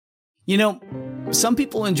You know, some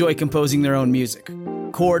people enjoy composing their own music,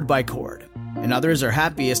 chord by chord, and others are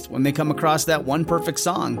happiest when they come across that one perfect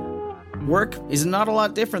song. Work is not a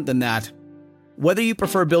lot different than that. Whether you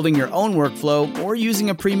prefer building your own workflow or using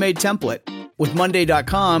a pre-made template, with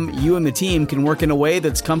Monday.com, you and the team can work in a way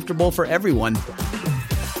that's comfortable for everyone.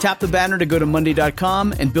 Tap the banner to go to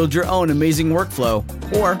Monday.com and build your own amazing workflow,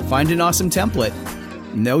 or find an awesome template.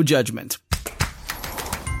 No judgment.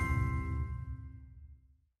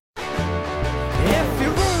 If your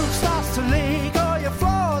roof starts to leak or your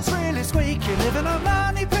floor's really squeak, you live in a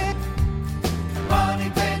money pit. Money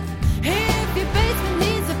pit. If your basement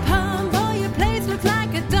needs a pump or your place looks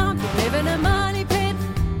like a dump, you live in a money pit.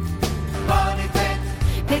 Money pit.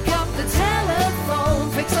 Pick up the telephone,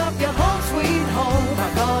 fix up your home sweet home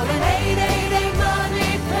by calling 888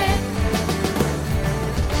 Money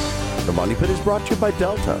Pit. The Money Pit is brought to you by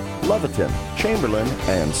Delta, Leviton, Chamberlain,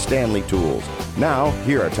 and Stanley Tools. Now,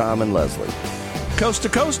 here are Tom and Leslie. Coast to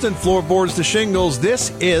coast and floorboards to shingles,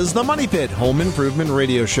 this is the Money Pit Home Improvement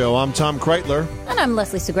Radio Show. I'm Tom Kreitler. And I'm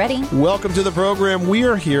Leslie Segretti. Welcome to the program. We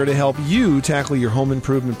are here to help you tackle your home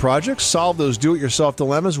improvement projects, solve those do-it-yourself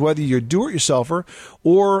dilemmas, whether you're a do-it-yourselfer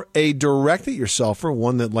or a direct-it-yourselfer,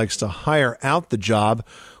 one that likes to hire out the job.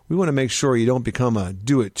 We want to make sure you don't become a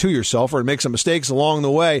do-it-to-yourselfer and make some mistakes along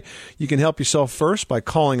the way. You can help yourself first by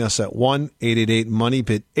calling us at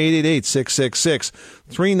 1-888-MONEY-PIT,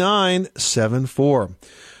 888-666-3974.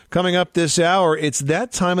 Coming up this hour, it's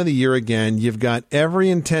that time of the year again. You've got every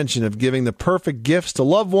intention of giving the perfect gifts to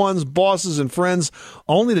loved ones, bosses, and friends,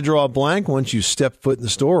 only to draw a blank once you step foot in the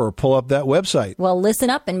store or pull up that website. Well, listen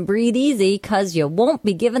up and breathe easy, because you won't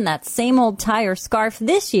be given that same old tie or scarf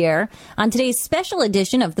this year. On today's special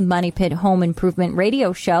edition of the Money Pit Home Improvement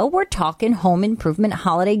Radio Show, we're talking home improvement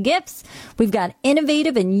holiday gifts. We've got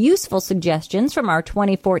innovative and useful suggestions from our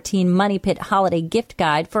 2014 Money Pit Holiday Gift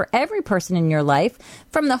Guide for every person in your life,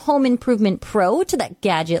 from the home improvement pro to that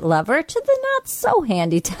gadget lover to the not so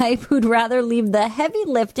handy type who'd rather leave the heavy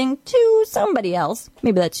lifting to somebody else.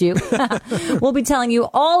 Maybe that's you. We'll be telling you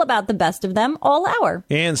all about the best of them all hour.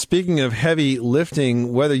 And speaking of heavy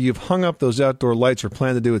lifting, whether you've hung up those outdoor lights or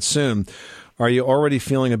plan to do it soon, are you already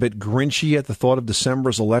feeling a bit grinchy at the thought of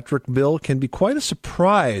December's electric bill? Can be quite a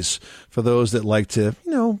surprise for those that like to,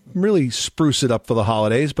 really spruce it up for the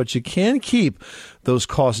holidays, but you can keep those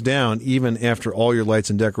costs down even after all your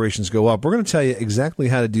lights and decorations go up. We're going to tell you exactly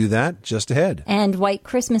how to do that just ahead. And white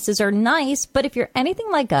Christmases are nice, but if you're anything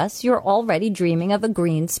like us, you're already dreaming of a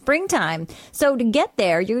green springtime. So to get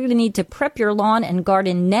there, you're going to need to prep your lawn and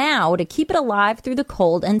garden now to keep it alive through the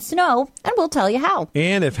cold and snow, and we'll tell you how.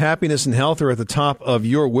 And if happiness and health are at the top of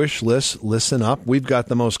your wish list, listen up. We've got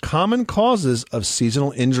the most common causes of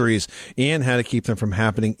seasonal injuries and how to keep them from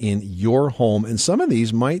happening in your home. And some of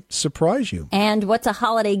these might surprise you. And what's a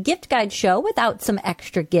holiday gift guide show without some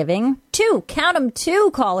extra giving? Two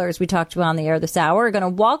callers we talked to on the air this hour are going to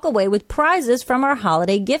walk away with prizes from our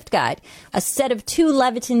holiday gift guide. A set of 2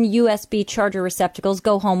 Leviton USB charger receptacles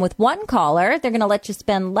go home with one caller. They're going to let you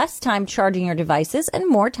spend less time charging your devices and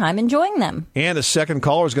more time enjoying them. And a second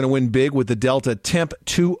caller is going to win big with the Delta Temp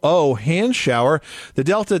 2.0 hand shower. The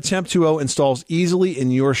Delta Temp 2.0 installs easily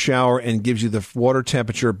in your shower and gives you the water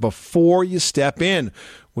temperature before you step in,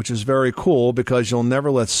 which is very cool because you'll never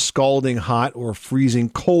let scalding hot or freezing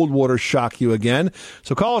cold water shock you again.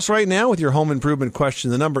 So call us right now with your home improvement question.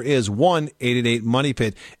 The number is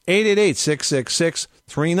 1-888-MONEY-PIT,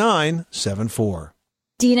 888-666-3974.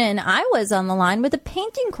 Dina and I was on the line with a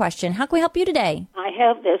painting question. How can we help you today? I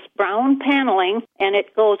have this brown paneling, and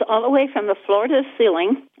it goes all the way from the floor to the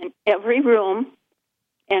ceiling in every room,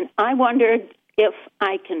 and I wondered if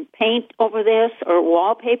I can paint over this or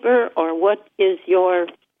wallpaper, or what is your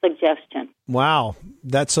suggestion? Wow.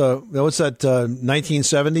 What's that,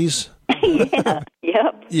 1970s? Yeah,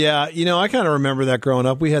 yep. Yeah, I kind of remember that growing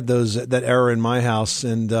up. We had that era in my house,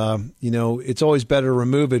 and, it's always better to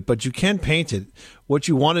remove it, but you can paint it. What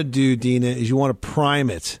you want to do, Dina, is you want to prime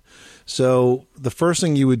it. So the first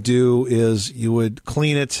thing you would do is you would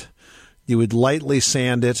clean it, you would lightly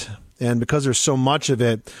sand it, and because there's so much of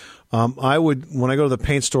it, when I go to the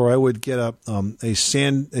paint store, I would get a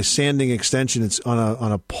sanding extension. It's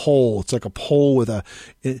on a pole. It's like a pole with an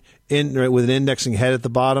indexing head at the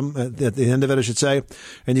bottom, at the end of it, I should say.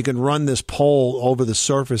 And you can run this pole over the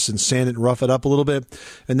surface and sand it, rough it up a little bit.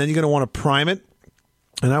 And then you're going to want to prime it.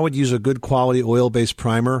 And I would use a good quality oil-based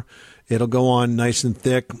primer. It'll go on nice and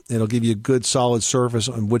thick. It'll give you a good solid surface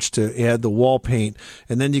on which to add the wall paint.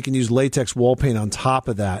 And then you can use latex wall paint on top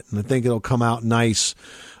of that. And I think it'll come out nice.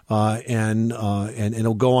 and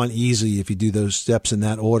it'll go on easy if you do those steps in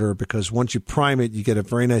that order, because once you prime it, you get a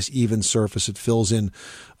very nice even surface. It fills in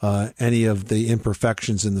any of the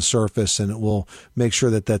imperfections in the surface, and it will make sure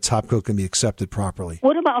that top coat can be accepted properly.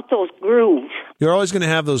 What about those grooves? You're always going to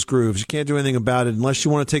have those grooves. You can't do anything about it unless you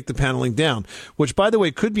want to take the paneling down, which, by the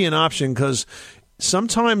way, could be an option, because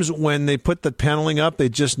sometimes when they put the paneling up, they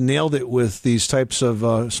just nailed it with these types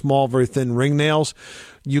of small, very thin ring nails.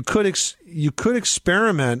 You could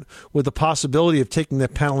experiment with the possibility of taking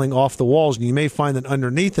that paneling off the walls, and you may find that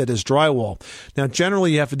underneath it is drywall. Now,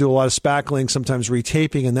 generally, you have to do a lot of spackling, sometimes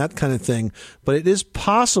retaping and that kind of thing, but it is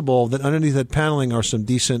possible that underneath that paneling are some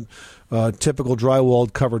decent, typical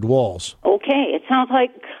drywalled covered walls. Okay, it sounds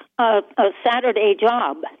like a Saturday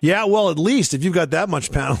job. Yeah, well, at least if you've got that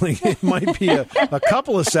much paneling, it might be a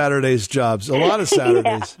couple of Saturdays jobs, a lot of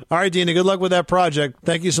Saturdays. Yeah. All right, Dina, good luck with that project.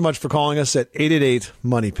 Thank you so much for calling us at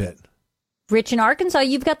 888-MONEY-PIT. Rich in Arkansas,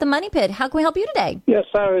 you've got the Money Pit. How can we help you today? Yes,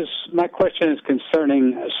 my question is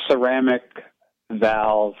concerning ceramic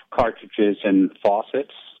valve cartridges and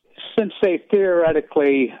faucets. Since they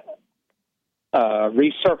theoretically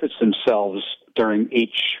resurface themselves during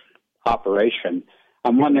each operation,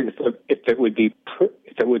 I'm wondering if it would be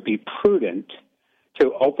prudent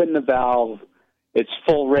to open the valve its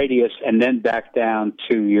full radius and then back down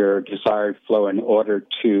to your desired flow in order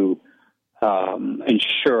to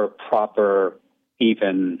ensure proper,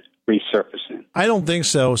 even resurfacing. I don't think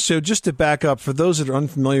so. So just to back up, for those that are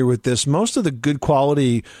unfamiliar with this, most of the good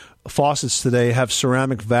quality faucets today have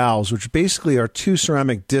ceramic valves, which basically are two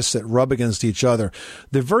ceramic discs that rub against each other.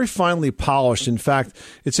 They're very finely polished. In fact,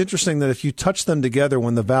 it's interesting that if you touch them together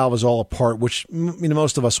when the valve is all apart, which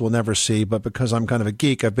most of us will never see, but because I'm kind of a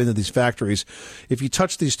geek, I've been to these factories. If you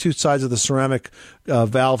touch these two sides of the ceramic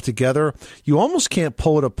valve together, you almost can't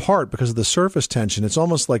pull it apart because of the surface tension. It's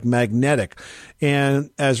almost like magnetic.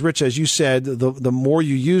 And as Rich, as you said, the more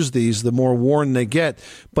you use these, the more worn they get.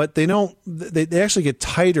 But they actually get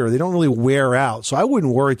tighter. They don't really wear out. So I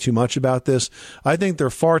wouldn't worry too much about this. I think they're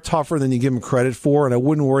far tougher than you give them credit for, and I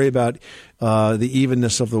wouldn't worry about the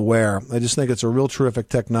evenness of the wear. I just think it's a real terrific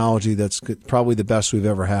technology that's probably the best we've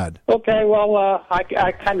ever had. Okay, well,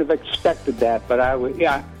 I kind of expected that, but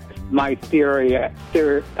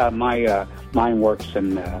my mind works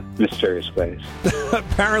in mysterious ways.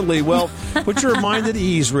 Apparently. Well, put your mind at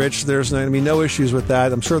ease, Rich. There's going to be no issues with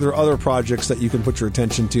that. I'm sure there are other projects that you can put your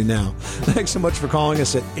attention to now. Thanks so much for calling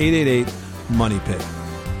us at 888-MONEY-PIT.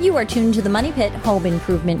 You are tuned to the Money Pit Home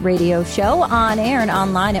Improvement Radio Show, on air and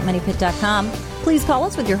online at MoneyPit.com. Please call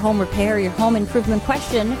us with your home repair, your home improvement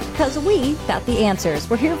question, because we got the answers.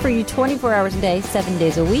 We're here for you 24 hours a day, 7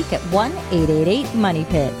 days a week at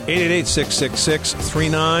 1-888-MONEY-PIT.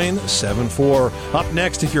 888-666-3974. Up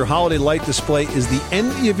next, if your holiday light display is the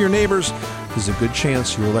envy of your neighbors, there's a good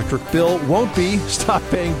chance your electric bill won't be. Stop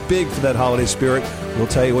paying big for that holiday spirit. We'll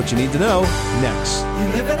tell you what you need to know next. You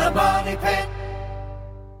live in a money pit.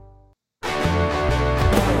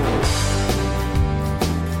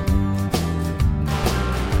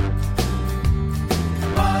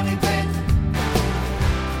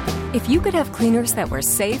 If you could have cleaners that were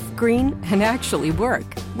safe, green, and actually work,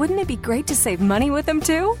 wouldn't it be great to save money with them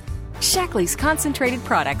too? Shackley's concentrated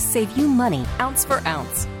products save you money ounce for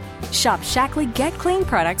ounce. Shop Shackley Get Clean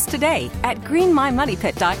products today at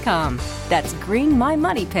greenmymoneypit.com. That's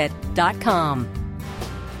greenmymoneypit.com.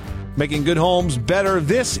 Making good homes better.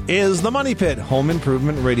 This is the Money Pit Home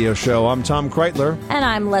Improvement Radio Show. I'm Tom Kreitler. And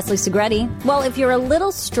I'm Leslie Segretti. Well, if you're a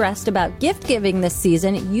little stressed about gift giving this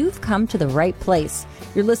season, you've come to the right place.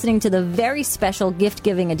 You're listening to the very special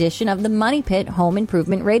gift-giving edition of the Money Pit Home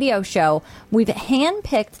Improvement Radio Show. We've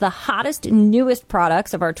handpicked the hottest, newest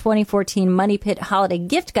products of our 2014 Money Pit Holiday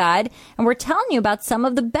Gift Guide, and we're telling you about some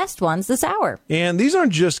of the best ones this hour. And these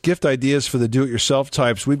aren't just gift ideas for the do-it-yourself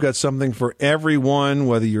types. We've got something for everyone,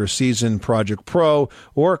 whether you're a seasoned project pro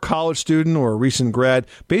or a college student or a recent grad,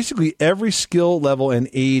 basically every skill level and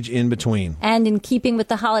age in between. And in keeping with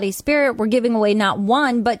the holiday spirit, we're giving away not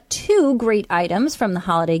one, but two great items from the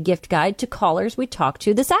Holiday Gift Guide to callers we talked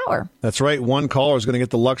to this hour. That's right. One caller is going to get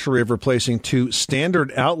the luxury of replacing two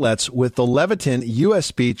standard outlets with the Leviton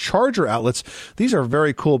USB charger outlets. These are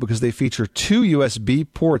very cool because they feature two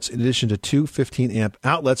USB ports in addition to two 15-amp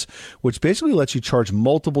outlets, which basically lets you charge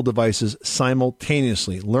multiple devices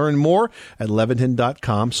simultaneously. Learn Learn more at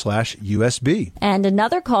leventon.com/USB. And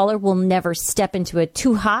another caller will never step into a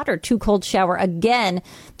too hot or too cold shower again.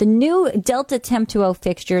 The new Delta Temp 2.0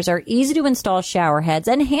 fixtures are easy to install shower heads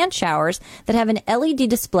and hand showers that have an LED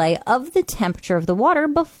display of the temperature of the water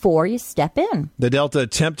before you step in. The Delta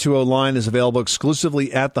Temp 2.0 line is available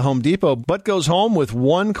exclusively at the Home Depot, but goes home with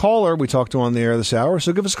one caller we talked to on the air this hour.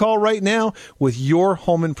 So give us a call right now with your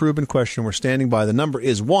home improvement question. We're standing by. The number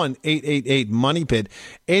is 1-888-MONEY-PIT,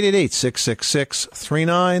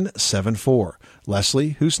 888-666-3974.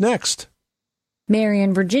 Leslie, who's next? Mary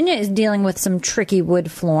in Virginia is dealing with some tricky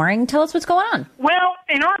wood flooring. Tell us what's going on. Well,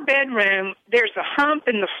 in our bedroom, there's a hump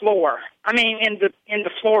in the floor. I mean, in the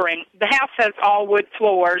flooring. The house has all wood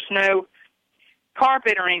floors, no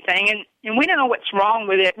carpet or anything, and we don't know what's wrong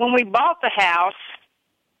with it. When we bought the house,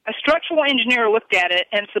 a structural engineer looked at it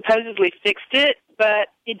and supposedly fixed it, but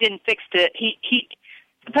it didn't fix it. He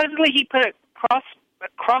supposedly he put a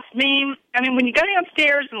cross beam. I mean, when you go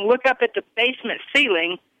downstairs and look up at the basement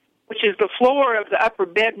ceiling, which is the floor of the upper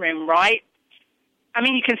bedroom, right? I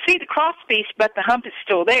mean, you can see the cross piece, but the hump is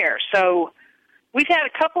still there. So we've had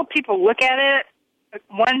a couple of people look at it.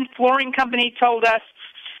 One flooring company told us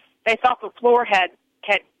they thought the floor had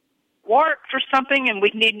warped or something, and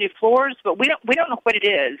we'd need new floors, but we don't know what it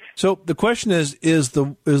is. So the question is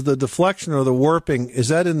the deflection or the warping, is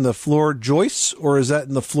that in the floor joists or is that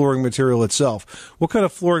in the flooring material itself? What kind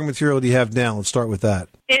of flooring material do you have now? Let's start with that.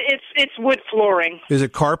 It's wood flooring. Is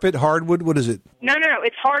it carpet, hardwood? What is it? No,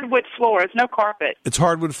 it's hardwood floor. It's no carpet. It's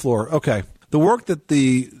hardwood floor. Okay. The work that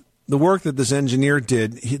this engineer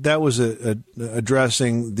did, that was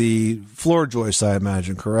addressing the floor joist, I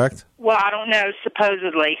imagine, correct? Well, I don't know.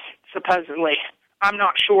 Supposedly. I'm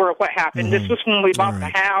not sure what happened. This was when we bought the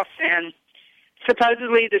house, and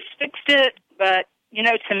supposedly this fixed it, but,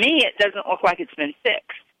 to me it doesn't look like it's been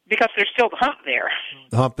fixed because there's still the hump there.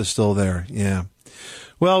 The hump is still there, yeah.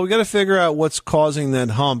 Well, we got to figure out what's causing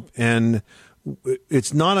that hump, and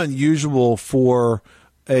it's not unusual for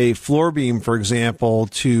a floor beam, for example,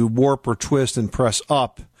 to warp or twist and press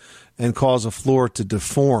up and cause a floor to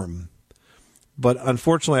deform. But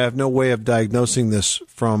unfortunately, I have no way of diagnosing this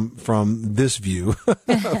from this view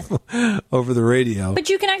over the radio. But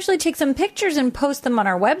you can actually take some pictures and post them on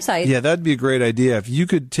our website. Yeah, that'd be a great idea. If you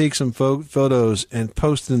could take some photos and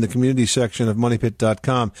post it in the community section of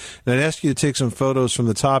moneypit.com. And I'd ask you to take some photos from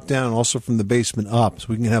the top down and also from the basement up so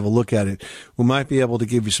we can have a look at it. We might be able to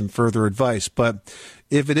give you some further advice. But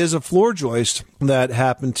if it is a floor joist that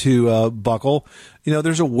happened to buckle,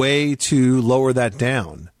 there's a way to lower that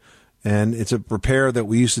down. And it's a repair that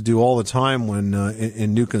we used to do all the time when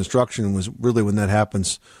in new construction was really when that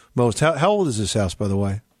happens most. How old is this house, by the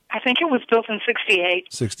way? I think it was built in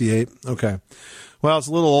 68. 68? Okay. Well, it's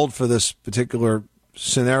a little old for this particular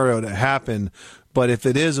scenario to happen, but if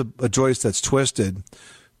it is a joist that's twisted,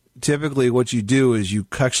 typically what you do is you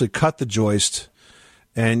actually cut the joist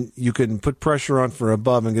and you can put pressure on from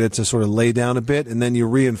above and get it to sort of lay down a bit, and then you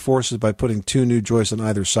reinforce it by putting two new joists on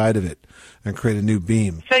either side of it and create a new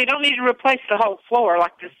beam. So you don't need to replace the whole floor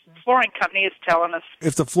like this flooring company is telling us.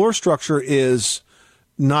 If the floor structure is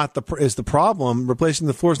the problem, replacing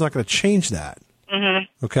the floor is not going to change that.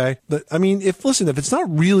 Mm-hmm. Okay? But, I mean, if it's not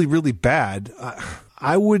really, really bad,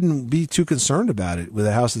 I wouldn't be too concerned about it with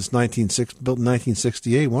a house that's built in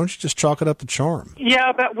 1968. Why don't you just chalk it up to charm?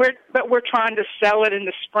 Yeah, but we're trying to sell it in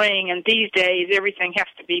the spring, and these days everything has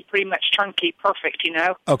to be pretty much turnkey perfect,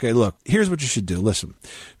 Okay, look, here's what you should do. Listen,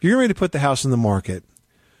 if you're ready to put the house in the market,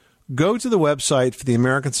 go to the website for the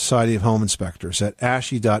American Society of Home Inspectors at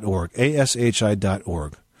ASHI.org,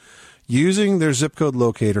 ASHI.org. Using their zip code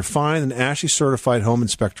locator, find an ASHI certified home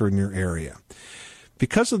inspector in your area.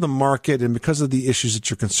 Because of the market and because of the issues that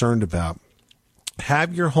you're concerned about,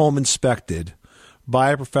 have your home inspected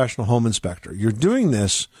by a professional home inspector. You're doing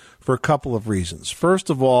this for a couple of reasons. First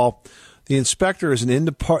of all, the inspector is an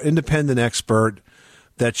independent expert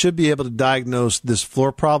that should be able to diagnose this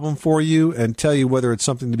floor problem for you and tell you whether it's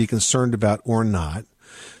something to be concerned about or not.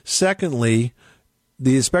 Secondly,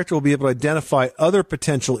 the inspector will be able to identify other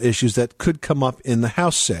potential issues that could come up in the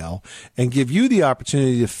house sale and give you the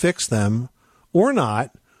opportunity to fix them or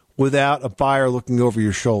not without a buyer looking over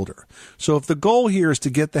your shoulder. So if the goal here is to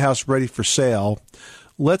get the house ready for sale,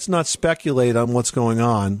 let's not speculate on what's going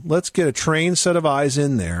on. Let's get a trained set of eyes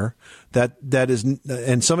in there that is,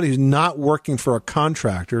 and somebody who's not working for a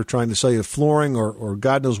contractor trying to sell you flooring or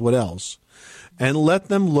God knows what else, and let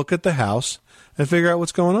them look at the house and figure out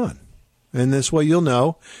what's going on. And this way you'll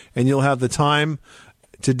know, and you'll have the time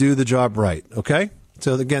to do the job right, okay?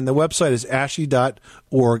 So, again, the website is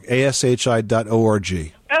ASHI.org,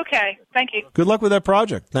 ASHI.org. Okay. Thank you. Good luck with that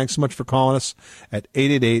project. Thanks so much for calling us at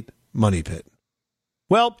 888-MONEY-PIT.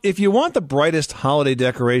 Well, if you want the brightest holiday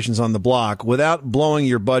decorations on the block without blowing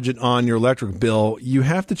your budget on your electric bill, you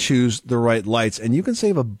have to choose the right lights. And you can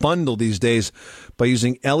save a bundle these days by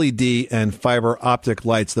using LED and fiber optic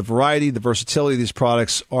lights. The variety, the versatility of these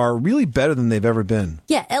products are really better than they've ever been.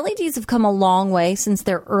 Yeah, LEDs have come a long way since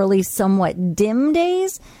their early, somewhat dim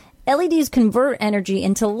days. LEDs convert energy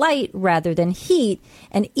into light rather than heat,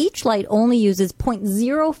 and each light only uses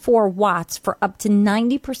 0.04 watts for up to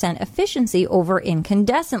 90% efficiency over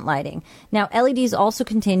incandescent lighting. Now, LEDs also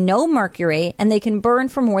contain no mercury, and they can burn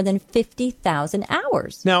for more than 50,000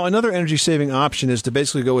 hours. Now, another energy-saving option is to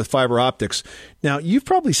basically go with fiber optics. Now, you've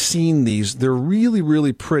probably seen these. They're really,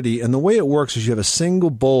 really pretty, and the way it works is you have a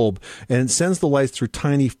single bulb, and it sends the lights through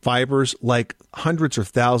tiny fibers, like hundreds or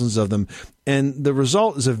thousands of them, and the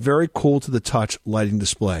result is a very cool-to-the-touch lighting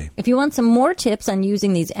display. If you want some more tips on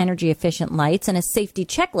using these energy-efficient lights and a safety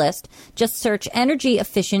checklist, just search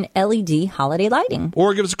energy-efficient LED holiday lighting.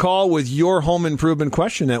 Or give us a call with your home improvement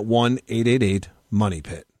question at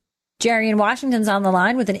 1-888-MONEY-PIT. Jerry in Washington's on the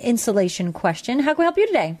line with an insulation question. How can we help you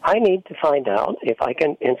today? I need to find out if I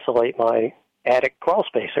can insulate my attic crawl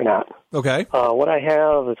space or not. Okay. What I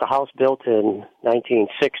have is a house built in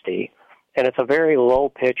 1960, and it's a very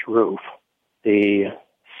low-pitch roof. The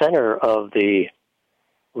center of the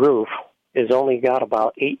roof has only got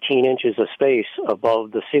about 18 inches of space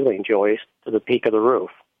above the ceiling joist to the peak of the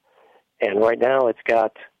roof. And right now it's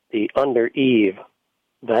got the under eave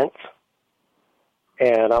vents.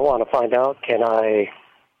 And I want to find out, can I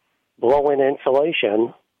blow in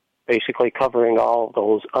insulation, basically covering all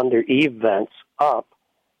those under eave vents up,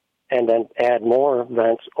 and then add more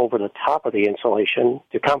vents over the top of the insulation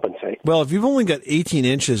to compensate? Well, if you've only got 18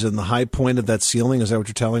 inches in the high point of that ceiling, is that what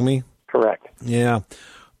you're telling me? Correct. Yeah.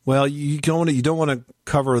 Well, you don't want to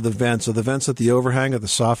cover the vents. Are the vents at the overhang of the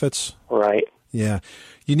soffits? Right. Yeah.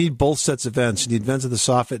 You need both sets of vents. You need vents at the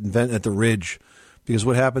soffit and vent at the ridge. Because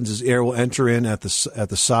what happens is air will enter in at the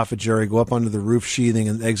soffit, Jerry, go up under the roof sheathing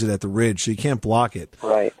and exit at the ridge, so you can't block it.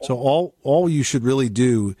 Right. So all you should really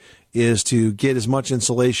do is to get as much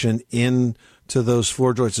insulation into those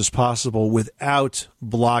floor joists as possible without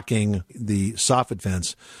blocking the soffit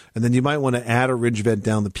vents. And then you might want to add a ridge vent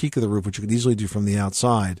down the peak of the roof, which you could easily do from the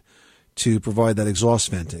outside, to provide that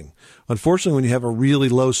exhaust venting. Unfortunately, when you have a really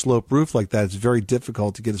low slope roof like that, it's very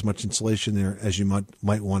difficult to get as much insulation there as you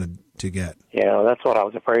might want to get. Yeah, that's what I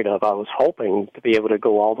was afraid of. I was hoping to be able to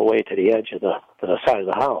go all the way to the edge of the side of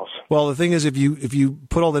the house. Well, the thing is, if you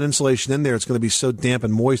put all that insulation in there, it's going to be so damp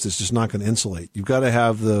and moist, it's just not going to insulate. You've got to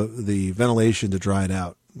have the ventilation to dry it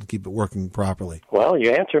out and keep it working properly. Well,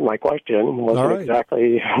 you answered my question. It wasn't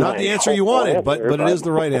exactly not the answer you wanted, but it is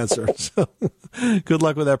the right answer. So, good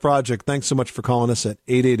luck with that project. Thanks so much for calling us at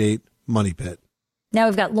 888-MONEY-PIT. Now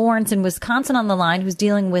we've got Lawrence in Wisconsin on the line who's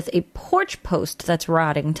dealing with a porch post that's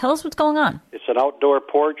rotting. Tell us what's going on. It's an outdoor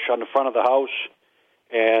porch on the front of the house,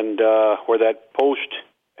 and where that post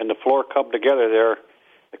and the floor come together there,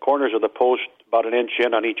 the corners of the post, about an inch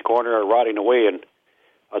in on each corner, are rotting away, and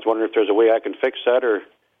I was wondering if there's a way I can fix that, or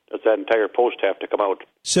does that entire post have to come out?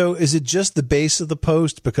 So is it just the base of the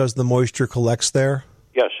post because the moisture collects there?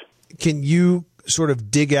 Yes. Can you sort of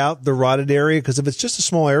dig out the rotted area? Because if it's just a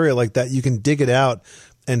small area like that, you can dig it out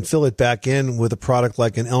and fill it back in with a product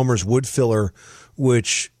like an Elmer's wood filler,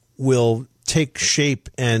 which will take shape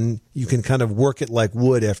and you can kind of work it like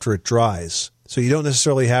wood after it dries. So you don't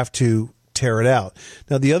necessarily have to tear it out.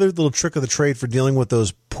 Now, the other little trick of the trade for dealing with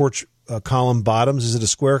those porch column bottoms, is it a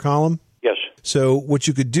square column? Yes. So what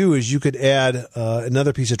you could do is you could add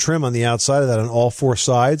another piece of trim on the outside of that on all four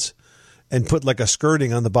sides and put like a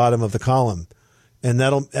skirting on the bottom of the column. And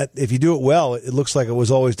if you do it well, it looks like it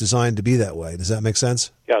was always designed to be that way. Does that make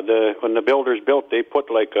sense? Yeah, when the builders built, they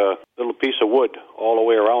put like a little piece of wood all the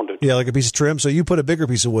way around it. Yeah, like a piece of trim. So you put a bigger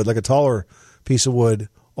piece of wood, like a taller piece of wood,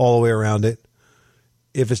 all the way around it.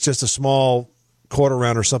 If it's just a small quarter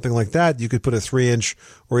round or something like that, you could put a 3-inch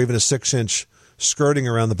or even a 6-inch skirting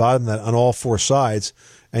around the bottom of that on all four sides,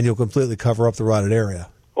 and you'll completely cover up the rotted area.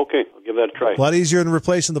 Okay, I'll give that a try. A lot easier than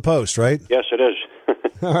replacing the post, right? Yes, it is.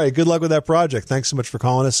 All right, good luck with that project. Thanks so much for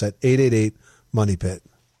calling us at 888-MONEY-PIT.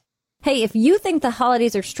 Hey, if you think the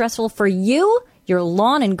holidays are stressful for you, your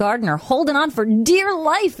lawn and garden are holding on for dear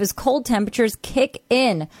life as cold temperatures kick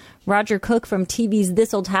in. Roger Cook from TV's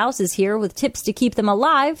This Old House is here with tips to keep them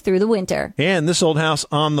alive through the winter. And This Old House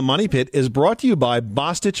on the Money Pit is brought to you by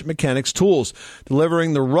Bostitch Mechanics Tools,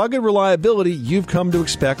 delivering the rugged reliability you've come to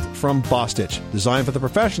expect from Bostitch. Designed for the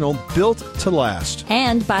professional, built to last.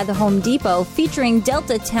 And by the Home Depot, featuring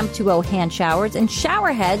Delta Temp 2.0 hand showers and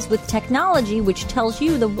shower heads with technology which tells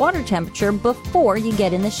you the water temperature before you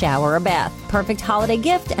get in the shower or bath. Perfect holiday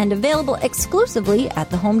gift and available exclusively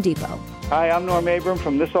at the Home Depot. Hi, I'm Norm Abram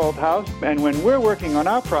from This Old House, and when we're working on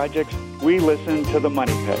our projects, we listen to the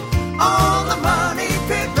Money Pit. On the Money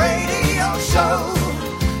Pit Radio Show.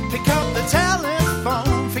 Pick up the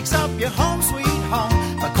telephone, fix up your home sweet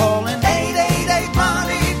home by calling 888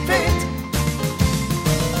 Money Pit.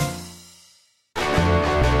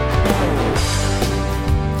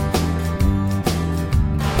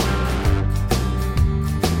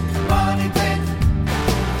 Money Pit.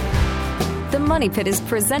 The Money Pit is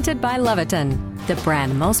presented by Leviton, the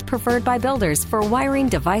brand most preferred by builders for wiring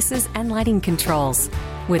devices and lighting controls.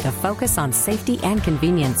 With a focus on safety and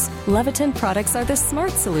convenience, Leviton products are the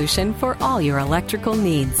smart solution for all your electrical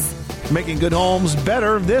needs. Making good homes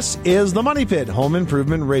better. This is the Money Pit Home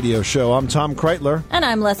Improvement Radio Show. I'm Tom Kreitler. And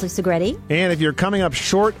I'm Leslie Segretti. And if you're coming up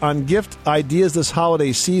short on gift ideas this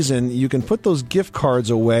holiday season, you can put those gift cards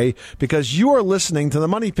away because you are listening to the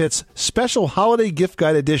Money Pit's special Holiday Gift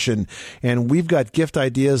Guide edition. And we've got gift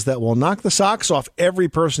ideas that will knock the socks off every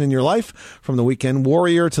person in your life, from the weekend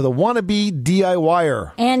warrior to the wannabe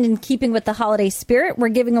DIYer. And in keeping with the holiday spirit, we're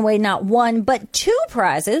giving away not one, but two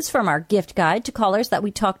prizes from our gift guide to callers that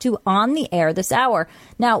we talked to on the air this hour.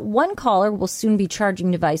 Now, one caller will soon be charging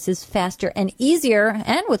devices faster and easier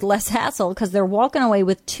and with less hassle because they're walking away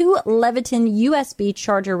with two Leviton USB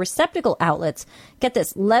charger receptacle outlets. Get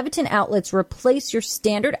this, Leviton outlets replace your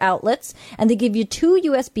standard outlets, and they give you two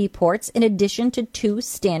USB ports in addition to two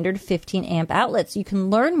standard 15-amp outlets. You can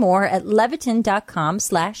learn more at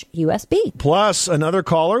leviton.com/USB. Plus, another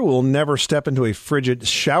caller will never step into a frigid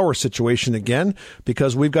shower situation again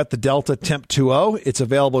because we've got the Delta Temp 2.0. It's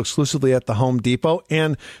available exclusively at the Home Depot.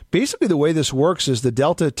 And basically the way this works is the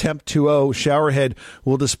Delta Temp 2.0 shower head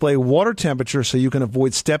will display water temperature so you can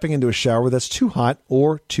avoid stepping into a shower that's too hot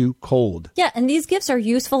or too cold. Yeah, and these gifts are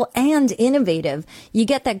useful and innovative. You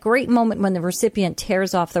get that great moment when the recipient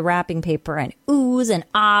tears off the wrapping paper and oohs and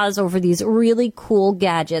ahs over these really cool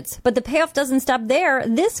gadgets. But the payoff doesn't stop there.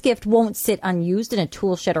 This gift won't sit unused in a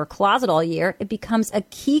tool shed or closet all year. It becomes a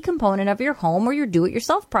key component of your home or your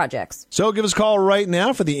do-it-yourself projects. So give us a call right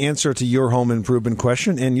now for the answer to your home improvement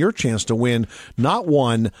question and your chance to win not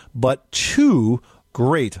one, but two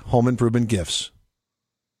great home improvement gifts.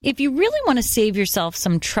 If you really want to save yourself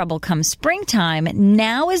some trouble come springtime,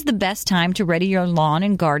 now is the best time to ready your lawn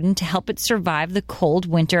and garden to help it survive the cold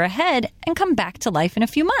winter ahead and come back to life in a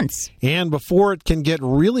few months. And before it can get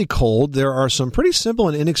really cold, there are some pretty simple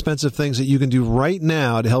and inexpensive things that you can do right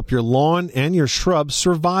now to help your lawn and your shrubs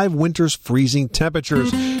survive winter's freezing temperatures.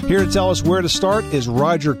 Here to tell us where to start is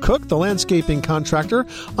Roger Cook, the landscaping contractor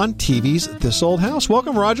on TV's This Old House.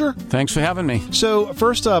 Welcome, Roger. Thanks for having me. So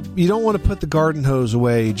first up, you don't want to put the garden hose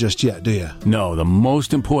away just yet, do you? No, the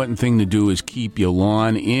most important thing to do is keep your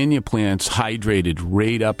lawn and your plants hydrated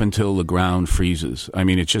right up until the ground freezes. I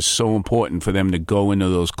mean, it's just so important for them to go into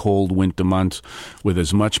those cold winter months with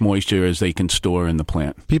as much moisture as they can store in the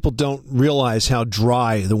plant. People don't realize how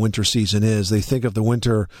dry the winter season is. They think of the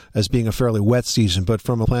winter as being a fairly wet season, but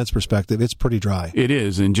from a plant's perspective, it's pretty dry. It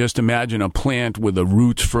is, and just imagine a plant with the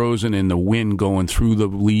roots frozen and the wind going through the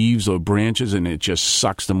leaves or branches, and it just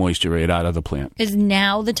sucks the moisture right out of the plant. Is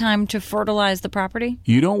now the time to fertilize the property?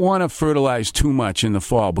 You don't want to fertilize too much in the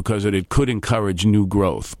fall because it could encourage new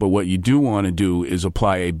growth. But what you do want to do is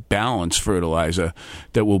apply a balanced fertilizer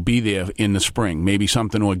that will be there in the spring, maybe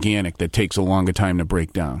something organic that takes a longer time to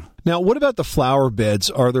break down. Now, what about the flower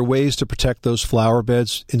beds? Are there ways to protect those flower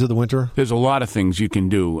beds into the winter? There's a lot of things you can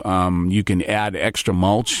do. You can add extra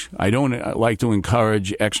mulch. I don't like to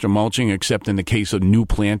encourage extra mulching except in the case of new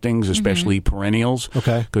plantings, especially perennials.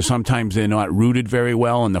 Okay. Because sometimes they're not rooted very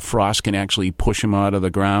well and the frost can actually push them out of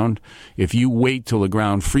the ground. If you wait till the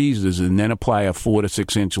ground freezes and then apply a 4 to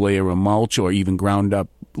 6 inch layer of mulch or even ground up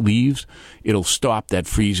leaves, it'll stop that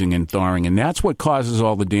freezing and thawing, and that's what causes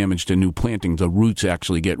all the damage to new plantings. The roots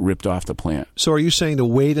actually get ripped off the plant. So are you saying to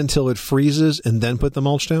wait until it freezes and then put the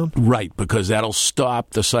mulch down? Right, because that'll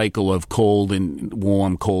stop the cycle of cold and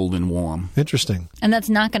warm, cold and warm. Interesting. And that's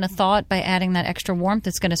not going to thaw it by adding that extra warmth.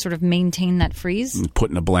 It's going to sort of maintain that freeze. And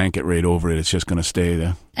putting a blanket right over it, it's just going to stay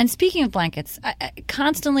there. And speaking of blankets, I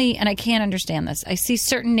constantly, and I can't understand this, I see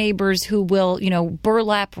certain neighbors who will,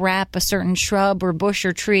 burlap wrap a certain shrub or bush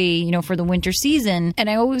or tree, for the winter season. And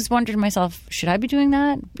I always wondered to myself, should I be doing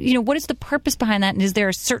that? What is the purpose behind that? And is there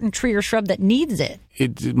a certain tree or shrub that needs it?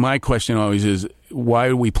 My question always is, why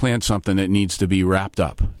do we plant something that needs to be wrapped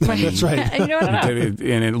up? That's right. And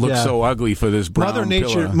it looks so ugly for this brown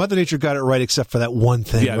pillar. Mother Nature got it right except for that one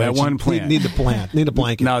thing. Yeah, that one plant. Need the plant. Need a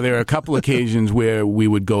blanket. Now, there are a couple occasions where we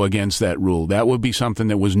would go against that rule. That would be something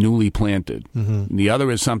that was newly planted. Mm-hmm. The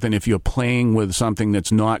other is something if you're playing with something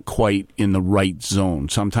that's not quite in the right zone.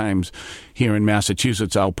 Sometimes here in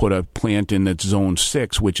Massachusetts, I'll put a plant in that's zone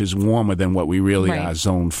 6, which is warmer than what we really are,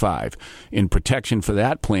 zone 5. And protection for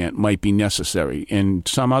that plant might be necessary. And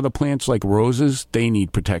some other plants like roses, they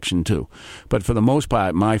need protection too. But for the most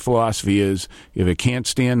part, my philosophy is if it can't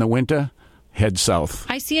stand the winter, head south.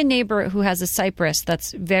 I see a neighbor who has a cypress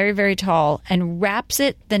that's very, very tall and wraps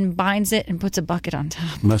it, then binds it and puts a bucket on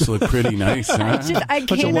top. Must look pretty nice, huh? I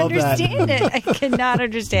can't understand it. I cannot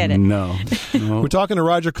understand it. No. We're talking to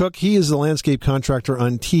Roger Cook. He is the landscape contractor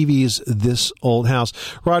on TV's This Old House.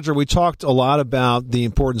 Roger, we talked a lot about the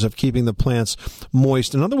importance of keeping the plants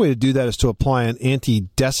moist. Another way to do that is to apply an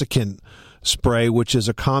anti-desiccant spray, which is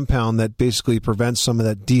a compound that basically prevents some of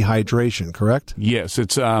that dehydration, correct? Yes,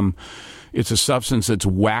 it's a substance that's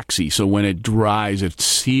waxy, so when it dries, it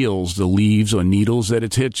seals the leaves or needles that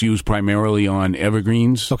it hits, used primarily on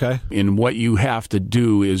evergreens. Okay. And what you have to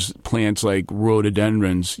do is plants like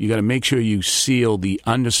rhododendrons, you got to make sure you seal the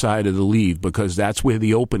underside of the leaf because that's where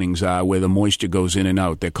the openings are, where the moisture goes in and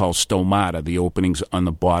out. They're called stomata, the openings on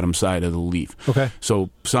the bottom side of the leaf. Okay. So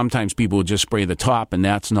sometimes people will just spray the top, and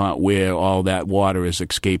that's not where all that water is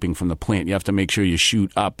escaping from the plant. You have to make sure you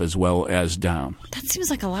shoot up as well as down. That seems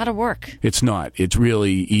like a lot of work. It's not. It's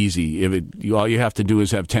really easy. All you have to do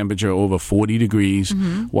is have temperature over 40 degrees,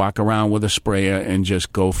 walk around with a sprayer, and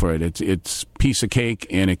just go for it. It's piece of cake,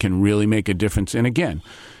 and it can really make a difference. And again,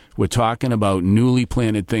 we're talking about newly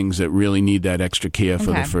planted things that really need that extra care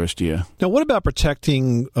for the first year. Now, what about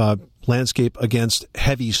protecting landscape against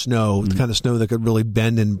heavy snow, the kind of snow that could really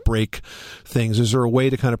bend and break things? Is there a way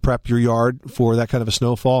to kind of prep your yard for that kind of a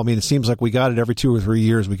snowfall? I mean, it seems like we got it every 2 or 3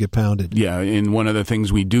 years we get pounded. Yeah, and one of the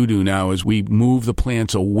things we do now is we move the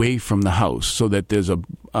plants away from the house so that there's a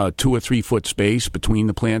 2 or 3 foot space between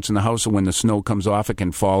the plants and the house, so when the snow comes off, it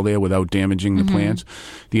can fall there without damaging the plants.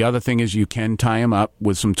 The other thing is you can tie them up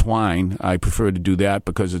with some twine. I prefer to do that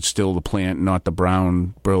because it's still the plant, not the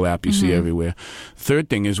brown burlap you see everywhere. Third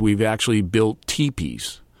thing is we've actually built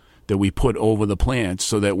teepees that we put over the plants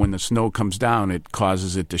so that when the snow comes down, it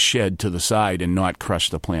causes it to shed to the side and not crush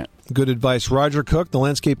the plant. Good advice. Roger Cook, the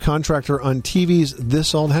landscape contractor on TV's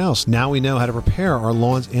This Old House. Now we know how to prepare our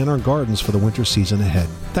lawns and our gardens for the winter season ahead.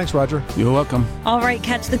 Thanks, Roger. You're welcome. All right,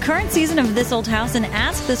 catch the current season of This Old House and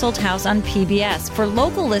Ask This Old House on PBS. For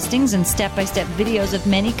local listings and step-by-step videos of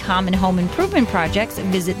many common home improvement projects,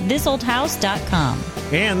 visit thisoldhouse.com.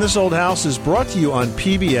 And This Old House is brought to you on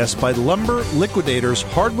PBS by Lumber Liquidators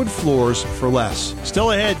Hardwood Floors for Less.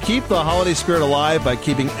 Still ahead, keep the holiday spirit alive by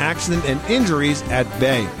keeping accident and injuries at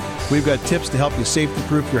bay. We've got tips to help you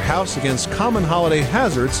safety-proof your house against common holiday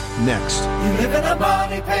hazards next. You live in a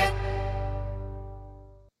money pit.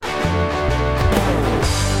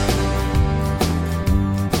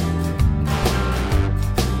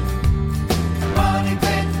 Money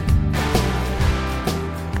pit.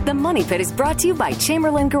 The Money Pit is brought to you by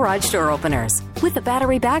Chamberlain Garage Door Openers. With a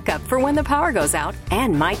battery backup for when the power goes out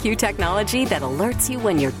and MyQ technology that alerts you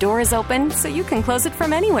when your door is open so you can close it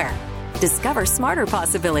from anywhere. Discover smarter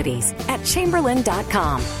possibilities at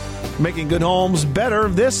Chamberlain.com. Making good homes better.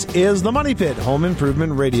 This is the Money Pit Home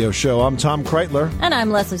Improvement Radio Show. I'm Tom Kreitler. And I'm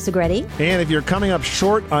Leslie Segretti. And if you're coming up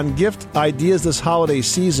short on gift ideas this holiday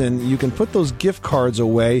season, you can put those gift cards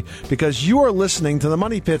away because you are listening to the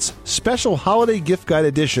Money Pit's special holiday gift guide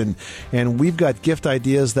edition. And we've got gift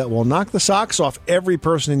ideas that will knock the socks off every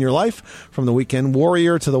person in your life, from the weekend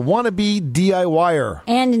warrior to the wannabe DIYer.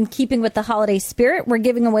 And in keeping with the holiday spirit, we're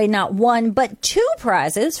giving away not one, but 2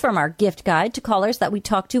 prizes from our gift guide to callers that we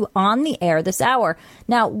talk to on the air this hour.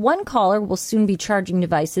 Now, one caller will soon be charging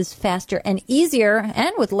devices faster and easier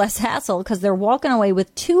and with less hassle because they're walking away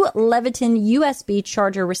with 2 Leviton USB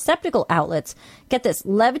charger receptacle outlets. Get this,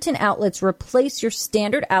 Leviton outlets replace your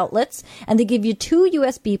standard outlets, and they give you 2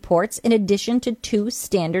 USB ports in addition to 2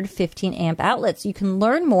 standard 15-amp outlets. You can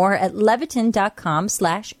learn more at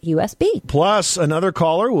leviton.com/USB. Plus, another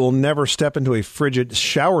caller will never step into a frigid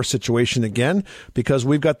shower situation again because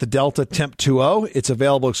we've got the Delta Temp 2.0. It's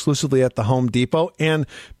available exclusively exclusively at the Home Depot. And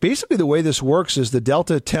basically the way this works is the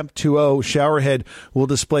Delta Temp 2.0 shower head will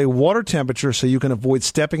display water temperature so you can avoid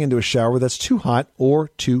stepping into a shower that's too hot or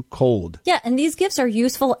too cold. Yeah, and these gifts are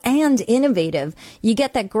useful and innovative. You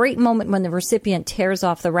get that great moment when the recipient tears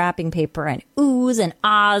off the wrapping paper and oohs and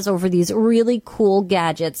ahs over these really cool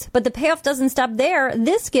gadgets. But the payoff doesn't stop there.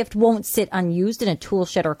 This gift won't sit unused in a tool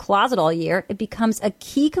shed or closet all year. It becomes a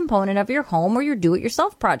key component of your home or your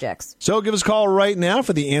do-it-yourself projects. So give us a call right now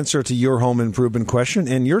for the answer to your home improvement question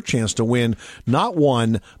and your chance to win not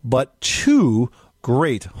one, but 2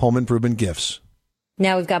 great home improvement gifts.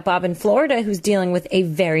 Now we've got Bob in Florida who's dealing with a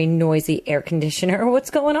very noisy air conditioner. What's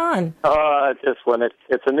going on? Just when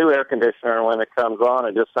it's a new air conditioner, and when it comes on,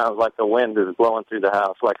 it just sounds like the wind is blowing through the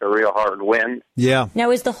house, like a real hard wind. Yeah.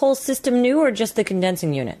 Now, is the whole system new or just the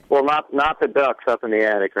condensing unit? Well, not the ducts up in the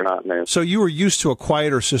attic are not new. So you were used to a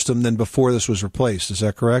quieter system than before this was replaced. Is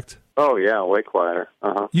that correct? Oh, yeah, way quieter.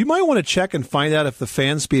 Uh-huh. You might want to check and find out if the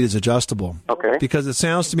fan speed is adjustable. Okay. Because it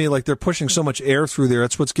sounds to me like they're pushing so much air through there.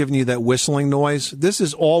 That's what's giving you that whistling noise. This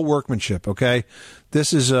is all workmanship, okay?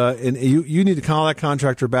 This is, and you need to call that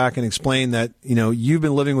contractor back and explain that, you've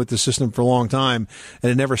been living with the system for a long time and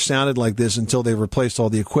it never sounded like this until they replaced all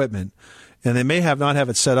the equipment. And they may not have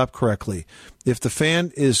it set up correctly. If the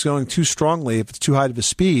fan is going too strongly, if it's too high of a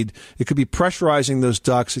speed, it could be pressurizing those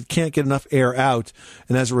ducts. It can't get enough air out.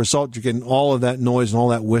 And as a result, you're getting all of that noise and all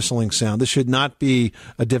that whistling sound. This should not be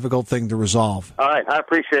a difficult thing to resolve. All right. I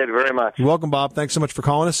appreciate it very much. You're welcome, Bob. Thanks so much for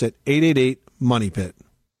calling us at 888-MONEY-PIT.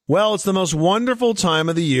 Well, it's the most wonderful time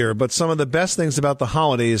of the year, but some of the best things about the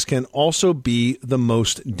holidays can also be the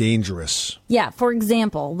most dangerous. Yeah, for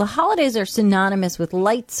example, the holidays are synonymous with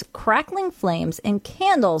lights, crackling flames, and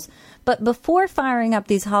candles. But before firing up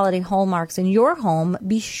these holiday hallmarks in your home,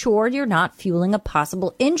 be sure you're not fueling a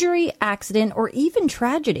possible injury, accident, or even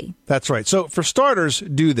tragedy. That's right. So for starters,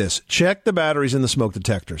 do this. Check the batteries in the smoke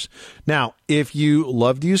detectors. Now, if you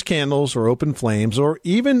love to use candles or open flames, or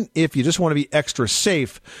even if you just want to be extra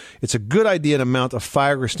safe, it's a good idea to mount a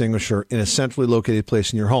fire extinguisher in a centrally located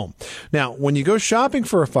place in your home. Now, when you go shopping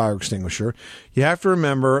for a fire extinguisher, you have to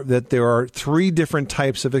remember that there are 3 different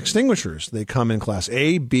types of extinguishers. They come in class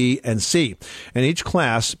A, B, and C. And each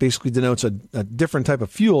class basically denotes a different type of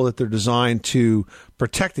fuel that they're designed to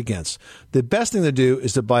protect against. The best thing to do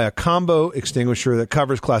is to buy a combo extinguisher that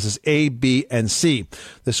covers classes A, B, and C.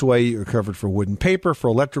 This way you're covered for wood and paper, for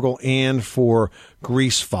electrical, and for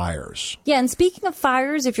grease fires. Yeah, and speaking of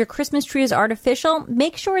fires, if your Christmas tree is artificial,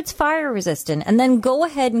 make sure it's fire resistant, and then go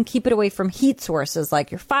ahead and keep it away from heat sources like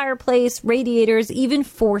your fireplace, radiators, even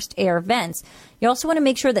forced air vents. You also want to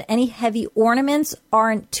make sure that any heavy ornaments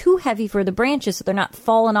aren't too heavy for the branches so they're not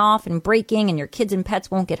falling off and breaking and your kids and pets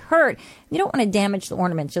won't get hurt. You don't want to damage the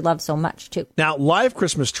ornaments you love so much, too. Now, live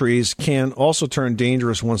Christmas trees can also turn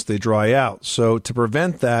dangerous once they dry out. So to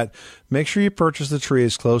prevent that, make sure you purchase the tree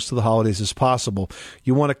as close to the holidays as possible.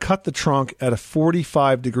 You want to cut the trunk at a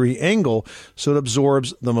 45-degree angle so it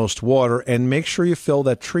absorbs the most water, and make sure you fill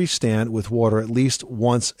that tree stand with water at least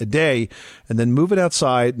once a day, and then move it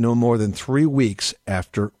outside no more than 3 weeks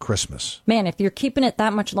after Christmas. Man, if you're keeping it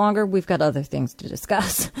that much longer, we've got other things to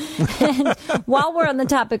discuss. And while we're on the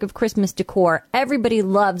topic of Christmas decor, everybody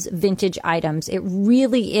loves vintage items. It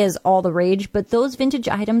really is all the rage, but those vintage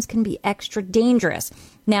items can be extra dangerous.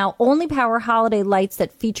 Now, only power holiday lights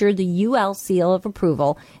that feature the UL seal of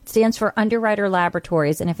approval. It stands for Underwriter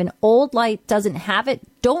Laboratories, and if an old light doesn't have it,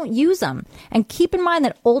 don't use them. And keep in mind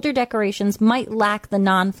that older decorations might lack the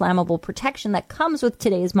non-flammable protection that comes with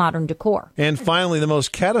today's modern decor. And finally, the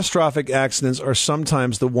most catastrophic accidents are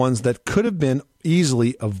sometimes the ones that could have been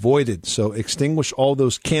easily avoided. So extinguish all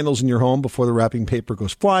those candles in your home before the wrapping paper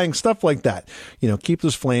goes flying, stuff like that. Keep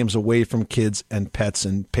those flames away from kids and pets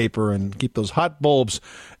and paper, and keep those hot bulbs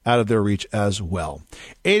out of their reach as well.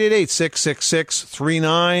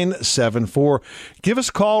 888-666-3974. Give us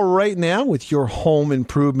a call right now with your home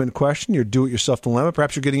improvement question, your do-it-yourself dilemma.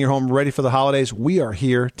 Perhaps you're getting your home ready for the holidays. We are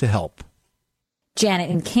here to help. Janet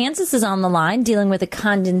in Kansas is on the line dealing with a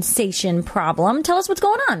condensation problem. Tell us what's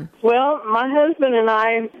going on. Well, my husband and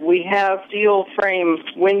I, we have steel frame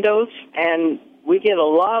windows, and we get a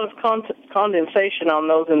lot of condensation on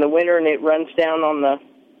those in the winter, and it runs down on the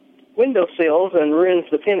window sills and ruins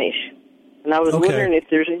the finish. And I was wondering if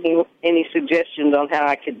there's any suggestions on how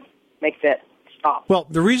I could make that stop. Well,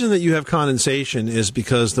 the reason that you have condensation is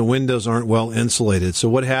because the windows aren't well insulated. So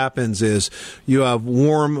what happens is you have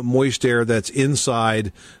warm, moist air that's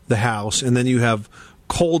inside the house, and then you have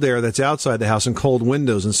cold air that's outside the house and cold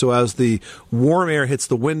windows. And so as the warm air hits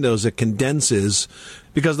the windows, it condenses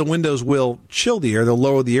because the windows will chill the air. They'll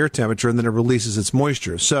lower the air temperature, and then it releases its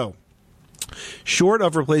moisture. So Short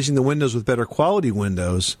of replacing the windows with better quality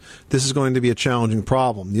windows, this is going to be a challenging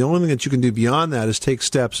problem. The only thing that you can do beyond that is take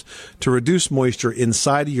steps to reduce moisture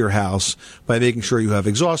inside of your house by making sure you have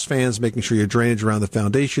exhaust fans, making sure your drainage around the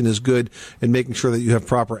foundation is good, and making sure that you have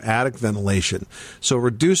proper attic ventilation. So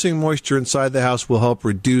reducing moisture inside the house will help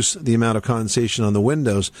reduce the amount of condensation on the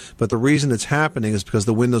windows, but the reason it's happening is because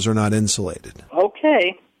the windows are not insulated.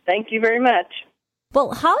 Okay. Thank you very much.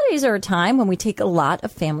 Well, holidays are a time when we take a lot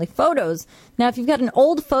of family photos. Now, if you've got an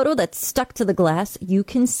old photo that's stuck to the glass, you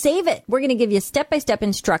can save it. We're going to give you step-by-step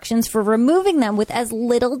instructions for removing them with as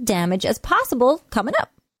little damage as possible coming up.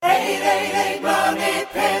 888 Money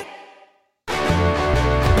Pit.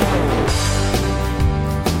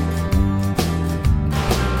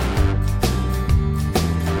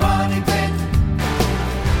 Money Pit.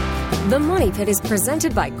 The Money Pit is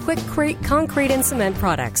presented by Quikrete Concrete and Cement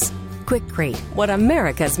Products. Quikrete, what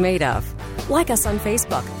America's made of. Like us on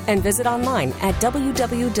Facebook and visit online at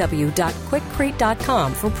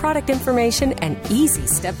www.quikrete.com for product information and easy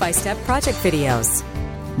step-by-step project videos.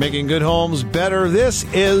 Making good homes better. This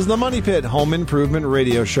is the Money Pit Home Improvement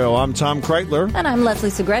Radio Show. I'm Tom Kreitler. And I'm Leslie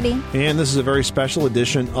Segretti. And this is a very special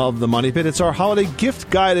edition of the Money Pit. It's our holiday gift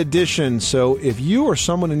guide edition. So if you or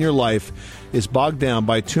someone in your life is bogged down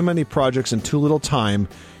by too many projects and too little time,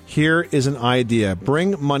 here is an idea.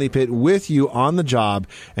 Bring Money Pit with you on the job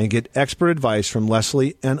and get expert advice from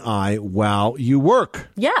Leslie and I while you work.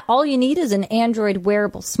 Yeah, all you need is an Android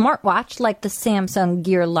wearable smartwatch like the Samsung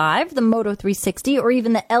Gear Live, the Moto 360, or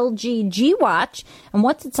even the LG G Watch. And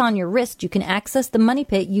once it's on your wrist, you can access the Money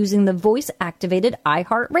Pit using the voice-activated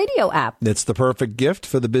iHeartRadio app. It's the perfect gift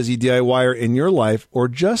for the busy DIYer in your life or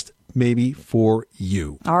just maybe for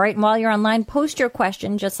you. All right, and while you're online, post your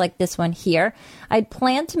question just like this one here. I'd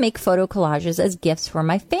planned to make photo collages as gifts for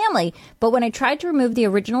my family, but when I tried to remove the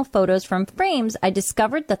original photos from frames, I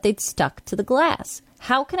discovered that they'd stuck to the glass.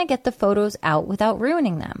 How can I get the photos out without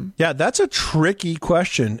ruining them? Yeah, that's a tricky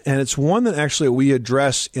question, and it's one that actually we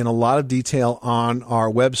address in a lot of detail on our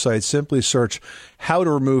website. Simply search how to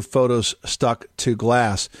remove photos stuck to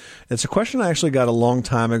glass. It's a question I actually got a long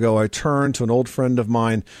time ago. I turned to an old friend of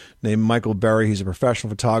mine named Michael Berry. He's a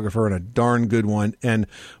professional photographer and a darn good one. And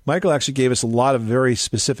Michael actually gave us a lot of very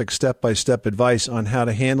specific step-by-step advice on how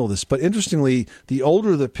to handle this. But interestingly, the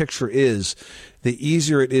older the picture is, the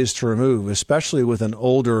easier it is to remove, especially with an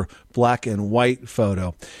older black and white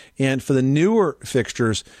photo. And for the newer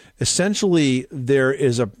fixtures, essentially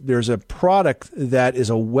there's a product that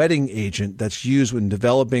is a wetting agent that's used when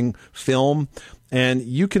developing film. And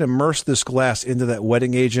you can immerse this glass into that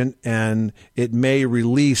wetting agent and it may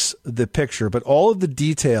release the picture. But all of the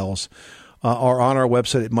details are on our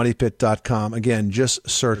website at moneypit.com. Again, just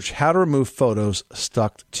search how to remove photos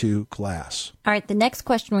stuck to glass. All right, the next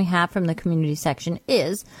question we have from the community section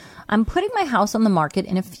is, I'm putting my house on the market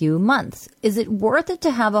in a few months. Is it worth it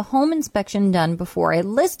to have a home inspection done before I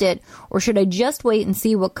list it, or should I just wait and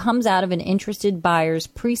see what comes out of an interested buyer's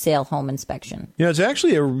pre-sale home inspection? You know, it's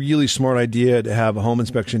actually a really smart idea to have a home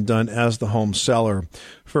inspection done as the home seller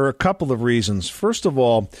for a couple of reasons. First of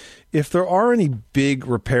all, if there are any big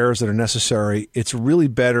repairs that are necessary, it's really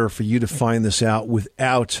better for you to find this out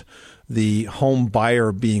without the home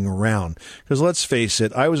buyer being around. Because let's face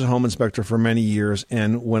it, I was a home inspector for many years,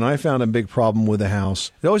 and when I found a big problem with a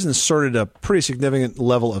house, it always inserted a pretty significant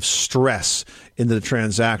level of stress into the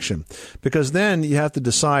transaction, because then you have to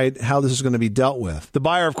decide how this is going to be dealt with. The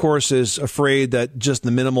buyer, of course, is afraid that just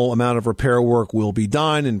the minimal amount of repair work will be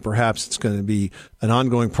done, and perhaps it's going to be an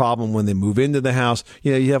ongoing problem when they move into the house.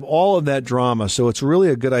 You know, you have all of that drama, so it's really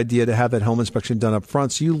a good idea to have that home inspection done up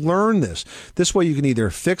front so you learn this. This way you can either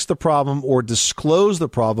fix the problem or disclose the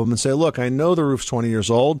problem and say, look, I know the roof's 20 years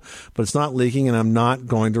old, but it's not leaking and I'm not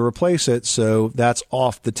going to replace it, so that's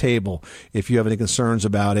off the table. If you have any concerns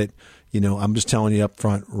about it, you know, I'm just telling you up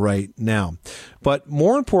front right now. But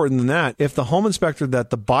more important than that, if the home inspector that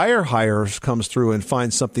the buyer hires comes through and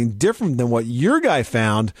finds something different than what your guy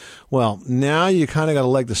found, well, now you kind of got a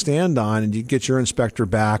leg to stand on, and you get your inspector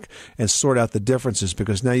back and sort out the differences,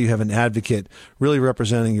 because now you have an advocate really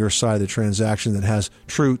representing your side of the transaction that has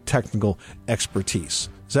true technical expertise.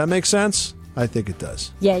 Does that make sense? I think it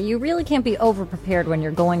does. Yeah, you really can't be over-prepared when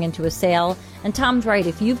you're going into a sale. And Tom's right.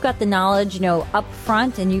 If you've got the knowledge, up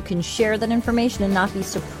front, and you can share that information and not be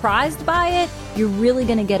surprised by it, you're really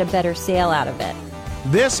going to get a better sale out of it.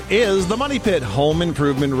 This is the Money Pit Home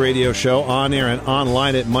Improvement Radio Show, on air and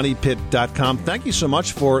online at moneypit.com. Thank you so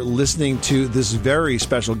much for listening to this very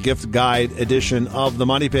special gift guide edition of the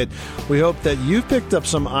Money Pit. We hope that you've picked up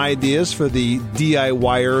some ideas for the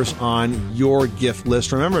DIYers on your gift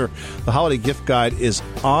list. Remember, the holiday gift guide is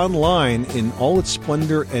online in all its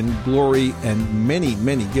splendor and glory, and many,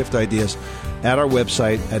 many gift ideas at our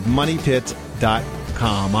website at moneypit.com.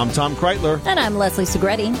 I'm Tom Kreitler. And I'm Leslie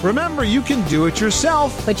Segretti. Remember, you can do it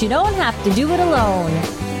yourself, but you don't have to do it alone.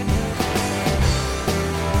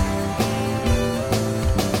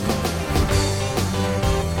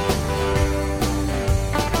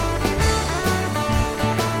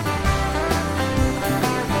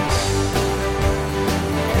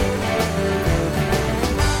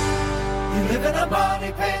 You live in a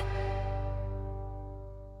money pit.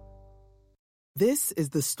 This is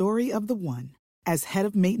the story of the one. As head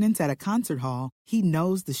of maintenance at a concert hall, he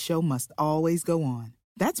knows the show must always go on.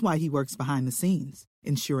 That's why he works behind the scenes,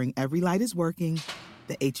 ensuring every light is working,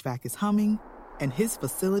 the HVAC is humming, and his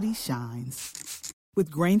facility shines. With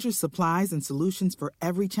Grainger's supplies and solutions for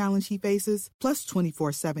every challenge he faces, plus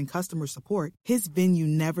 24/7 customer support, his venue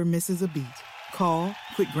never misses a beat. Call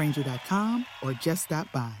quickgrainger.com or just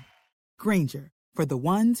stop by. Grainger, for the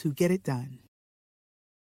ones who get it done.